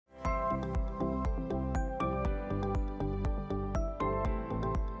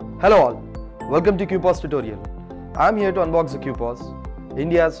Hello all, welcome to QPOS tutorial. I am here to unbox the QPOS,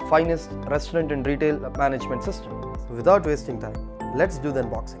 India's finest restaurant and retail management system. So without wasting time, let's do the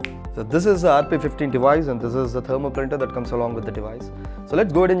unboxing. So this is the RP-15 device and this is the thermal printer that comes along with the device. So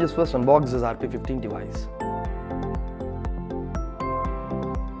let's go ahead and just first unbox this RP-15 device.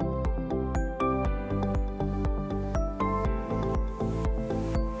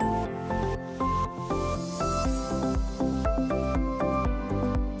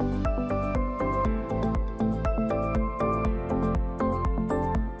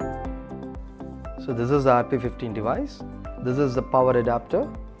 So this is the RP-15 device, this is the power adapter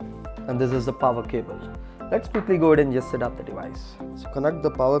and this is the power cable. Let's quickly go ahead and just set up the device. So connect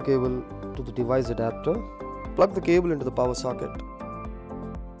the power cable to the device adapter, plug the cable into the power socket.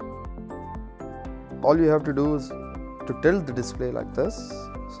 All you have to do is to tilt the display like this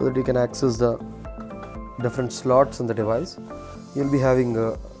so that you can access the different slots in the device. You'll be having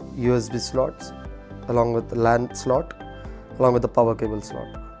USB slots along with the LAN slot along with the power cable slot.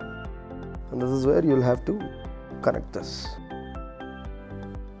 And this is where you'll have to connect this.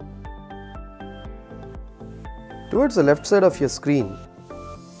 Towards the left side of your screen,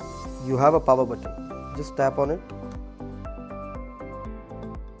 you have a power button. Just tap on it.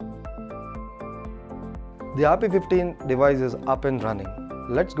 The RP-15 device is up and running.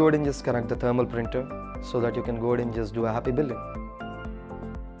 Let's go ahead and just connect the thermal printer so that you can go ahead and just do a happy billing.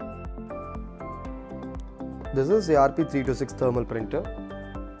 This is the RP-326 thermal printer.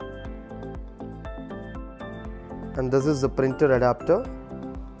 And this is the printer adapter,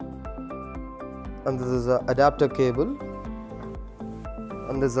 and this is the adapter cable,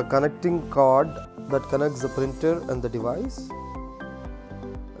 and this is a connecting cord that connects the printer and the device,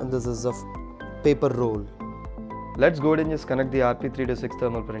 and this is a paper roll. Let's go ahead and just connect the RP-326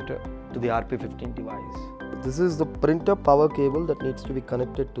 thermal printer to the RP-15 device. This is the printer power cable that needs to be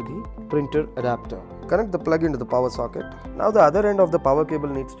connected to the printer adapter. Connect the plug into the power socket. Now the other end of the power cable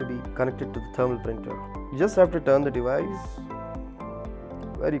needs to be connected to the thermal printer. You just have to turn the device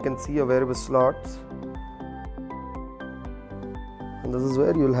where you can see your various slots, and this is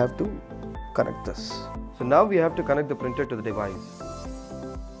where you will have to connect this. So now we have to connect the printer to the device.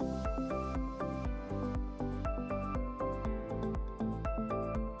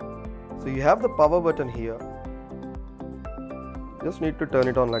 So you have the power button here. Just need to turn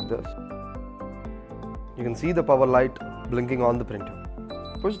it on like this. You can see the power light blinking on the printer.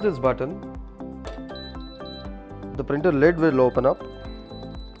 Push this button. The printer lid will open up.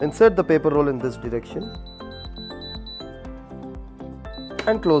 Insert the paper roll in this direction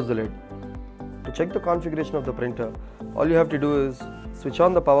and close the lid. To check the configuration of the printer, all you have to do is switch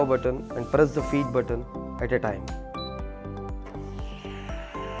on the power button and press the feed button at a time.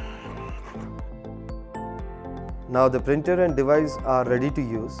 Now the printer and device are ready to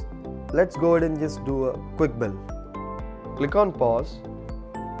use. Let's go ahead and just do a quick bill. Click on pause.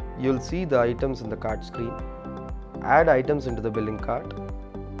 You'll see the items in the cart screen. Add items into the billing cart.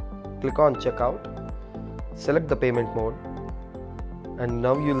 Click on checkout. Select the payment mode. And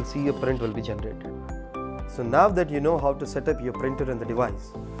now you'll see a print will be generated. So now that you know how to set up your printer and the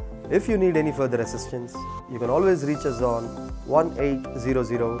device, if you need any further assistance, you can always reach us on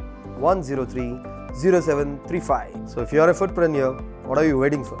 1800-103-0735. So if you are a foodpreneur, what are you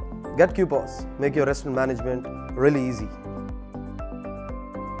waiting for? Get QPOS, make your restaurant management really easy.